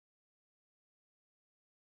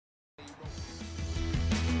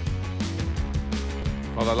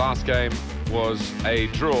the last game was a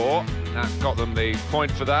draw. That got them the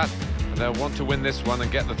point for that. And they'll want to win this one and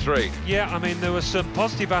get the 3. Yeah, I mean, there were some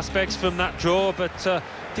positive aspects from that draw, but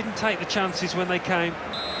didn't take the chances when they came.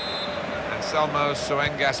 Anselmo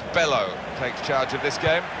Soengas Bello takes charge of this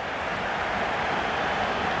game.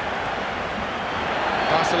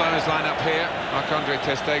 Barcelona's line-up here. Marc-Andre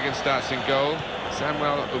ter Stegen starts in goal.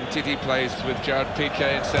 Samuel Umtiti plays with Gerard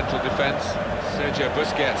Piqué in central defence. Sergio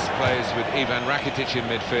Busquets plays with Ivan Rakitic in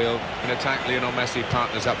midfield. In attack, Lionel Messi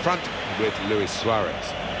partners up front with Luis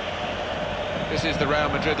Suarez. This is the Real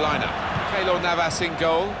Madrid lineup. Keylor Navas in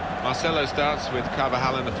goal. Marcelo starts with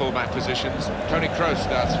Carvajal in the full-back positions. Toni Kroos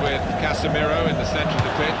starts with Casemiro in the centre of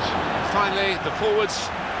the pitch. And finally, the forwards,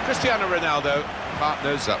 Cristiano Ronaldo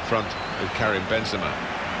partners up front with Karim Benzema.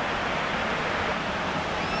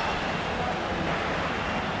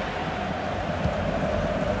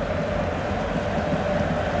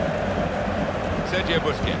 Sergio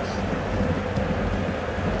Busquets.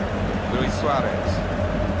 Luis Suarez.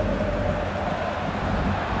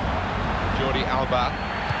 Jordi Alba.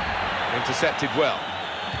 Intercepted well.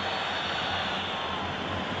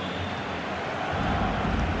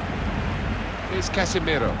 Here's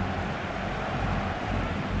Casemiro.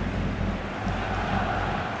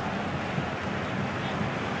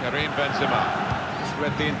 Karim Benzema. Just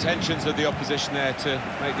read the intentions of the opposition there to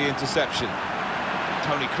make the interception.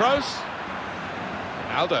 Toni Kroos.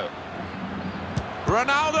 Ronaldo.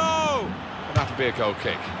 Ronaldo! And that'll be a goal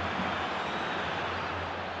kick.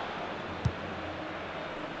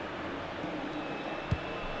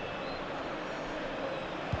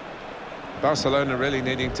 Barcelona really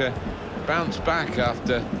needing to bounce back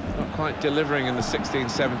after not quite delivering in the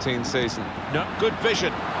 16-17 season. No, good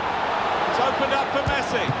vision. It's opened up for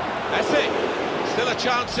Messi. Messi, still a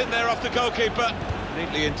chance in there off the goalkeeper.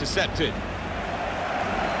 Neatly intercepted.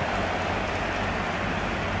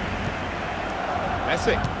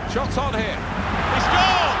 Messi, shots on here. He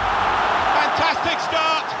scored! Fantastic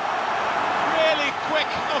start. Really quick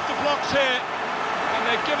off the blocks here. And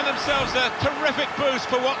they've given themselves a terrific boost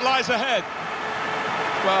for what lies ahead.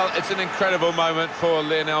 Well, it's an incredible moment for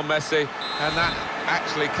Lionel Messi, and that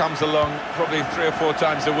actually comes along probably 3 or 4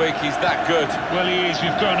 times a week. He's that good. Well, he is.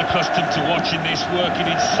 We've grown accustomed to watching this, working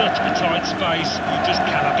in such a tight space. You just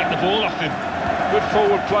cannot get the ball off him. Good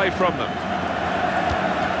forward play from them.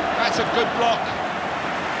 That's a good block.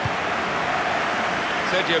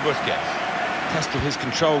 Sergio Busquets. Test of his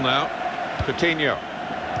control now. Coutinho.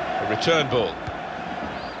 A return ball.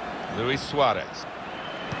 Luis Suarez.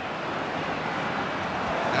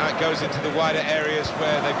 Now it goes into the wider areas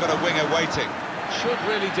where they've got a winger waiting. Should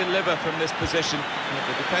really deliver from this position.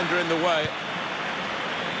 The defender in the way.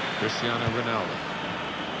 Cristiano Ronaldo.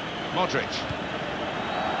 Modric.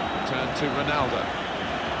 Turn to Ronaldo.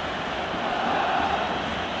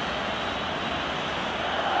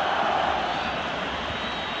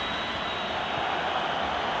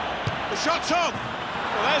 The shot's on!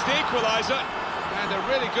 Well, there's the equaliser. And a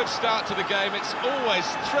really good start to the game. It's always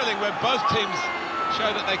thrilling when both teams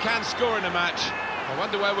show that they can score in a match. I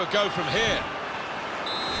wonder where we'll go from here.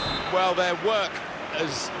 Well, their work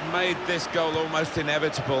has made this goal almost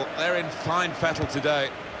inevitable. They're in fine fettle today.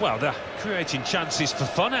 Well, they're creating chances for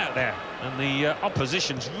fun out there, and the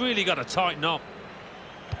opposition's really got to tighten up.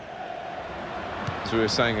 As we were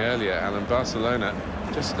saying earlier, Alan, Barcelona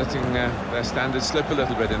just letting their standards slip a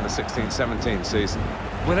little bit in the 16-17 season.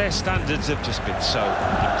 Well, their standards have just been so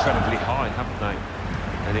incredibly high, haven't they?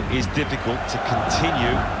 And it is difficult to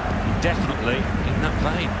continue indefinitely in that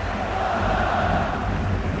vein.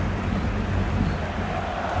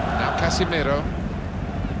 Now Casemiro.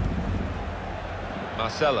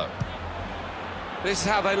 Marcelo. This is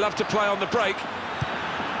how they love to play on the break.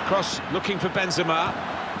 Cross looking for Benzema.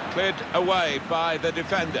 Cleared away by the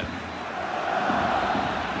defender.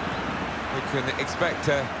 We can expect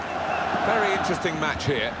a very interesting match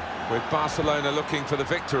here, with Barcelona looking for the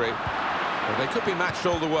victory. But they could be matched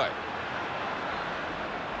all the way.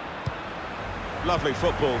 Lovely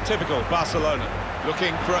football, typical Barcelona.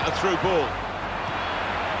 Looking for a through ball.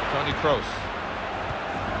 Toni Kroos.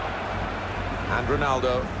 And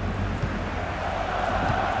Ronaldo.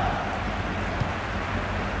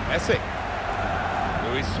 Messi.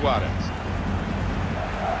 Luis Suarez.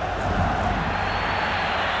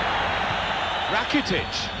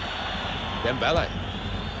 Rakitic. Dembele.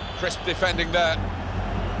 Crisp defending there.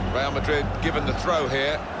 Real Madrid given the throw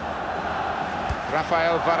here.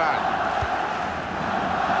 Rafael Varane.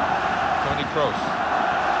 Toni Kroos.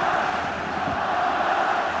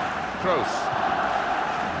 Kroos.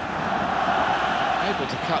 Able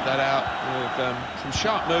to cut that out with some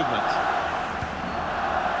sharp movement.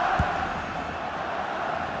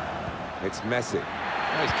 It's Messi.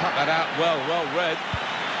 Oh, he's cut that out well read.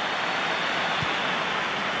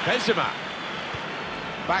 Benzema.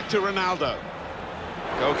 Back to Ronaldo.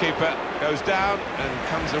 Goalkeeper goes down and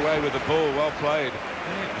comes away with the ball. Well played.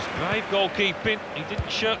 Yeah, it was brave goalkeeping. He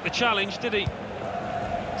didn't shirk the challenge, did he?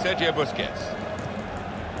 Sergio Busquets.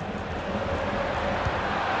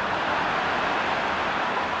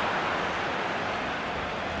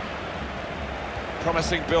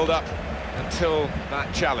 Promising build-up until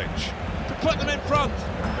that challenge. To put them in front.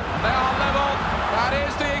 They are level. That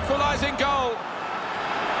is the equalising goal.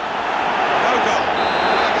 No goal.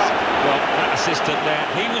 Well, that assistant there,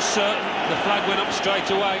 he was certain the flag went up straight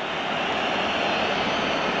away.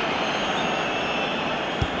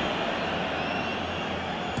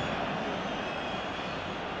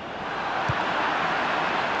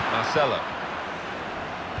 Marcelo.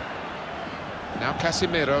 Now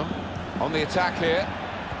Casemiro on the attack here.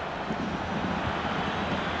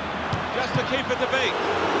 Just to keep it to beat.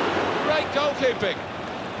 Great goalkeeping.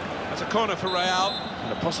 That's a corner for Real.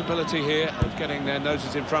 And a possibility here of getting their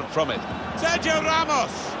noses in front from it. Sergio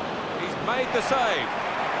Ramos! He's made the save.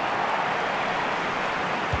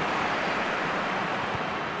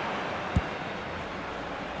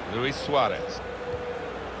 Luis Suarez.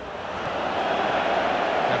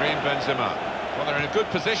 Karim Benzema. Well, they're in a good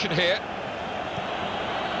position here.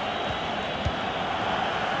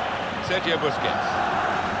 Sergio Busquets.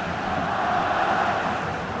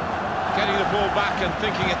 Getting the ball back and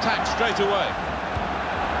thinking attack straight away.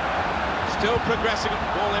 Still progressing,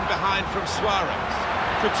 ball in behind from Suarez.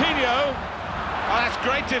 Coutinho. Oh, that's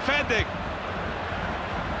great defending.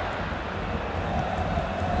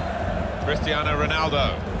 Cristiano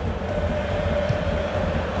Ronaldo.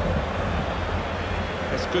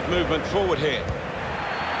 There's good movement forward here.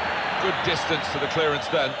 Good distance to the clearance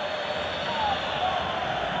then.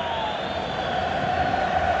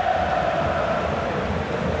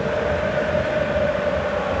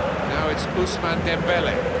 It's Ousmane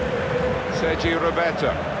Dembele, Sergi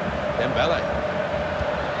Roberto, Dembele,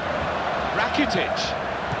 Rakitic,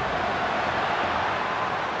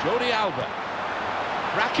 Jordi Alba,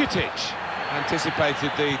 Rakitic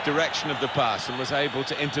anticipated the direction of the pass and was able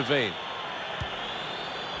to intervene.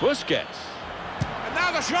 Busquets, and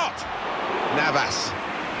now the shot! Navas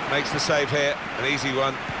makes the save here, an easy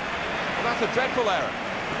one. Well, that's a dreadful error.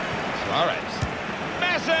 Suarez,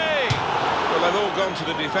 Messi! Well, they've all gone to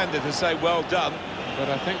the defender to say well done, but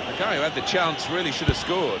I think the guy who had the chance really should have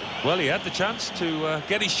scored. Well, he had the chance to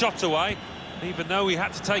get his shot away, even though he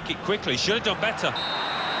had to take it quickly. Should have done better.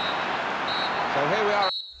 So here we are.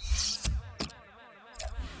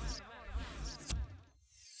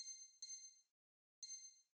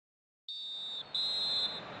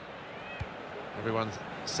 Everyone's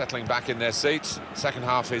settling back in their seats. Second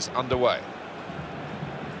half is underway.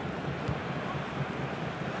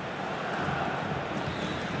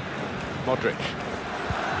 Modric.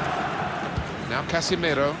 Now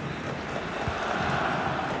Casemiro.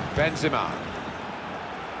 Benzema.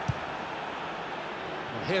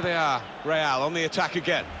 And here they are, Real on the attack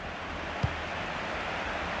again.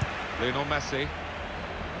 Lionel Messi.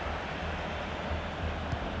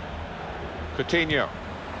 Coutinho.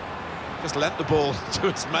 Just lent the ball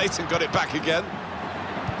to his mate and got it back again.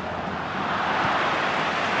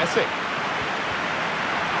 Messi.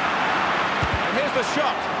 And here's the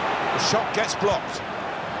shot. The shot gets blocked.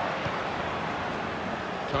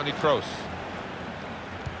 Toni Kroos.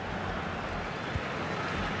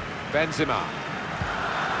 Benzema.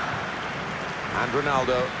 And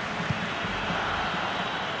Ronaldo.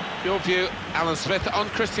 Your view, Alan Smith, on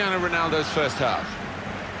Cristiano Ronaldo's first half.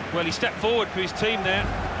 Well, he stepped forward for his team there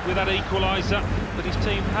with that equaliser, but his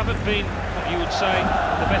team haven't been, what you would say,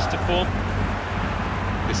 the best of form.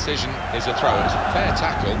 Decision is a throw. It's a fair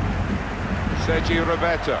tackle. Sergio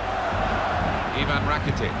Roberto. Ivan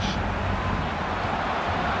Rakitic.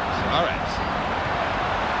 Suarez.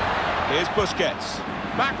 Here's Busquets.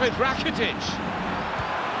 Back with Rakitic.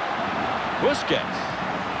 Busquets.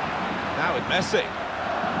 Now with Messi.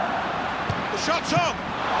 The shot's on.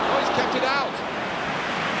 Oh, he's kept it out.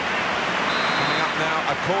 Coming up now,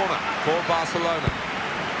 a corner for Barcelona.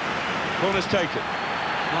 Corner's taken.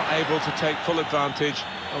 Not able to take full advantage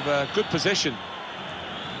of a good position.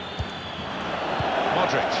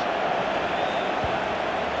 Modric.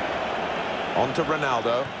 On to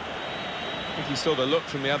Ronaldo. I think he saw the look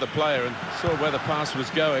from the other player and saw where the pass was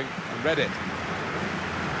going and read it.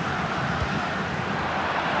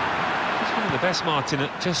 He's one of the best, Martin,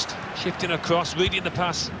 at just shifting across, reading the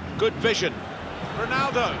pass. Good vision.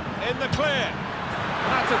 Ronaldo in the clear.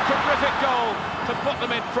 And that's a terrific goal to put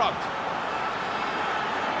them in front.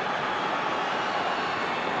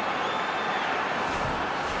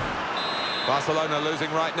 Barcelona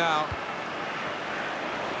losing right now.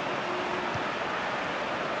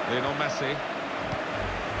 Lionel Messi.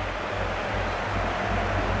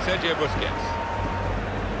 Sergio Busquets.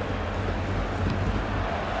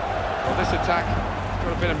 Well, this attack has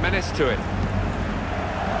got a bit of menace to it.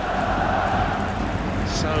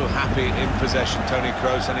 So happy in possession, Toni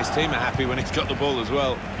Kroos, and his team are happy when he's got the ball as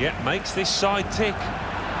well. Yeah, makes this side tick.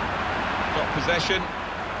 Got possession.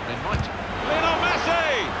 They might... Lionel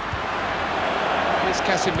Messi! Here's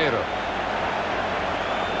Casemiro.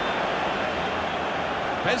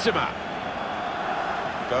 Benzema.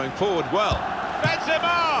 Going forward well.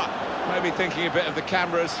 Benzema! Maybe thinking a bit of the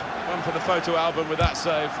cameras. One for the photo album with that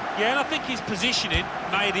save. Yeah, and I think his positioning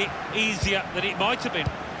made it easier than it might have been.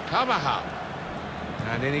 Carvajal.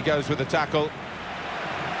 And in he goes with the tackle.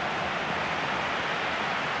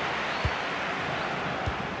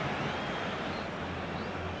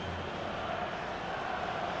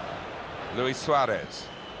 Luis Suarez.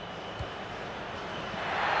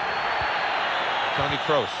 Toni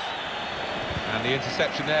Kroos. And the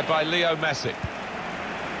interception there by Leo Messi.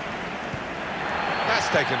 That's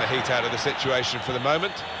taken the heat out of the situation for the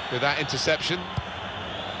moment with that interception.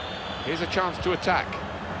 Here's a chance to attack.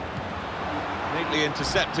 Neatly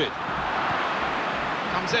intercepted.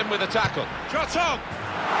 Comes in with a tackle. Shot on!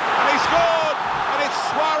 And he scored! And it's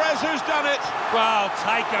Suarez who's done it! Well,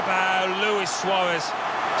 take a bow, Luis Suarez.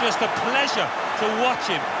 Just a pleasure to watch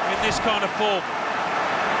him in this kind of form.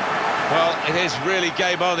 Well, it is really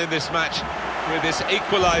game on in this match with this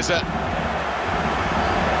equaliser.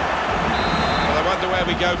 Well, I wonder where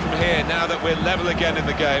we go from here now that we're level again in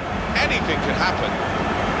the game. Anything could happen.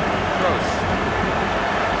 Kroos.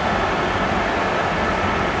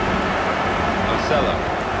 Marcelo.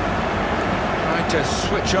 Trying to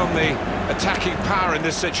switch on the attacking power in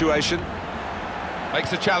this situation.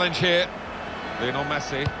 Makes a challenge here. Lionel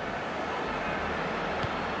Messi.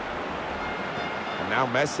 And now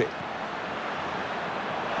Messi.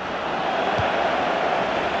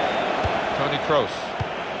 Toni Kroos.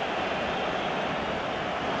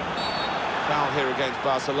 Foul here against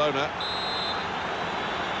Barcelona.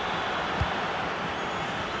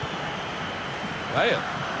 Reall.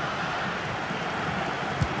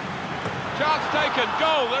 Chance taken,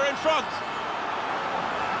 goal, they're in front.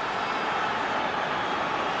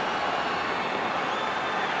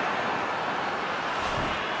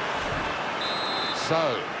 So,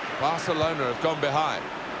 Barcelona have gone behind.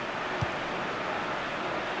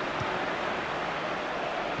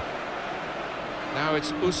 Now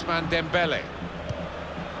it's Ousmane Dembele.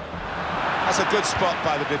 That's a good spot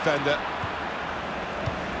by the defender.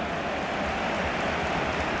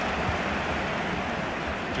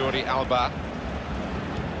 Jordi Alba.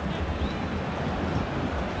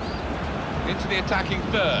 Into the attacking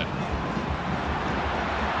third.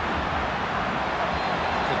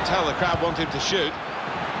 Could tell the crowd want him to shoot.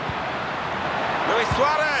 Luis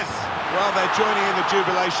Suarez! Well, they're joining in the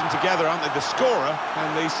jubilation together, aren't they? The scorer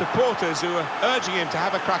and the supporters who are urging him to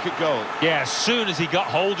have a crack at goal. Yeah, as soon as he got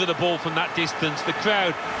hold of the ball from that distance, the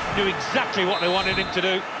crowd knew exactly what they wanted him to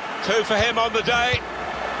do. 2 for him on the day,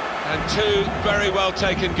 and 2 very well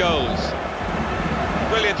taken goals.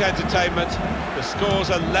 Brilliant entertainment. The scores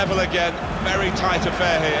are level again. Very tight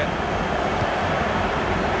affair here.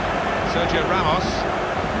 Sergio Ramos.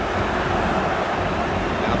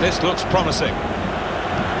 Now this looks promising.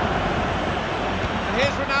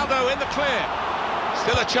 Here's Ronaldo in the clear.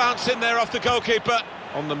 Still a chance in there off the goalkeeper.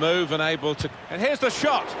 On the move and able to... And here's the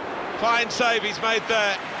shot. Fine save he's made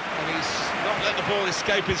there. And he's not let the ball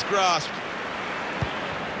escape his grasp.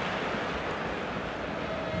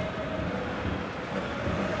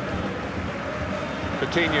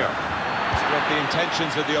 Coutinho. He's read the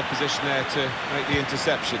intentions of the opposition there to make the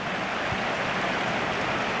interception.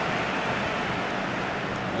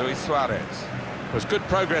 Luis Suarez. There's good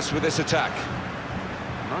progress with this attack.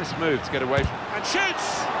 Nice move to get away from... And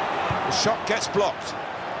shoots! The shot gets blocked.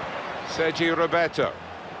 Sergio Roberto.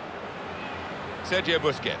 Sergio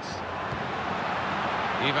Busquets.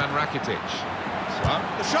 Ivan Rakitic.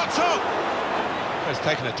 The shot's on! He's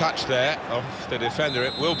taken a touch there off the defender.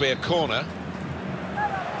 It will be a corner.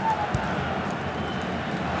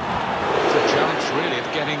 It's a chance, really, of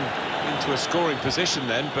getting into a scoring position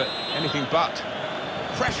then, but anything but.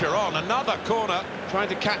 Pressure on, another corner, trying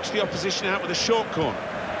to catch the opposition out with a short corner.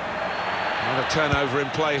 Another turnover in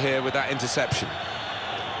play here with that interception.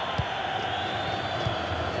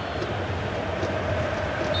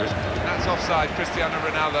 That's offside, Cristiano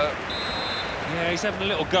Ronaldo. Yeah, he's having a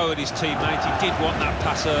little go at his teammate. He did want that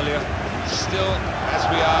pass earlier. Still, as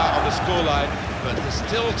we are on the scoreline, but there's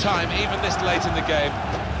still time, even this late in the game,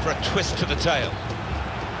 for a twist to the tail.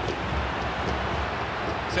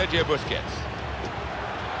 Sergio Busquets.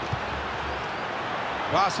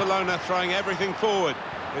 Barcelona throwing everything forward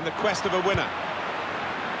in the quest of a winner.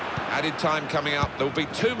 Added time coming up. There will be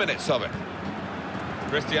 2 minutes of it.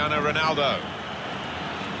 Cristiano Ronaldo.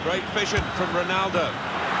 Great vision from Ronaldo.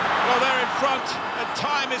 Well, they're in front, and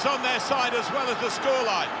time is on their side as well as the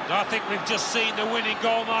scoreline. I think we've just seen the winning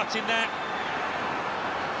goal, Martin, there.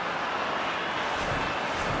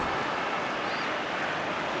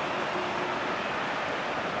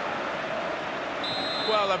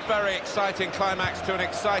 Well, a very exciting climax to an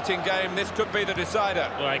exciting game. This could be the decider.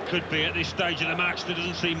 Well, it could be at this stage of the match. There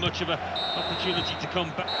doesn't seem much of an opportunity to come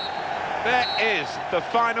back. There is the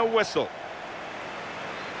final whistle.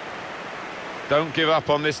 Don't give up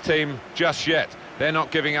on this team just yet. They're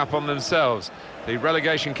not giving up on themselves. The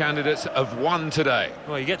relegation candidates have won today.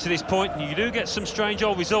 Well, you get to this point and you do get some strange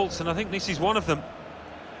old results, and I think this is one of them.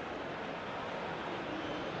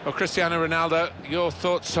 Well, Cristiano Ronaldo, your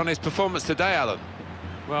thoughts on his performance today, Alan?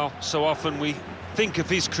 Well, so often we think of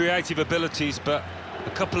his creative abilities, but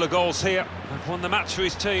a couple of goals here have won the match for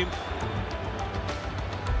his team.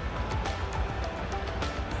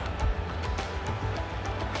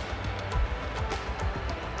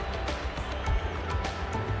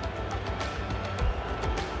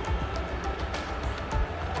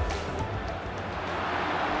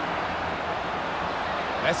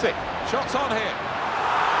 Messi, shots on here.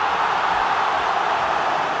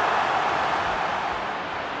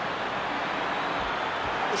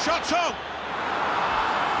 The shot's on!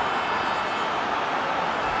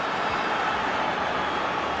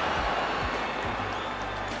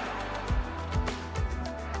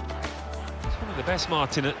 It's one of the best,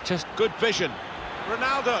 Martin, at just... Good vision.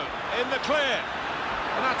 Ronaldo in the clear.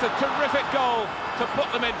 And that's a terrific goal to put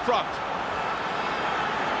them in front.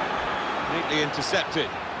 Neatly intercepted.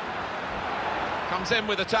 Comes in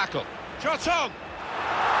with a tackle. Shot on!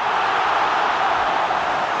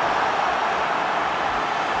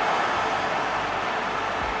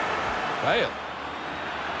 Bale.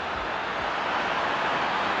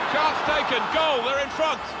 Chance taken, goal, they're in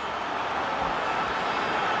front.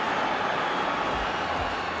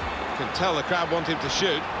 You can tell the crowd want him to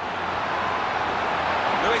shoot.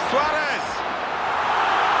 Luis Suarez.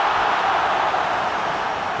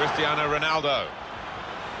 Cristiano Ronaldo.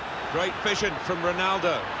 Great vision from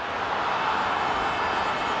Ronaldo.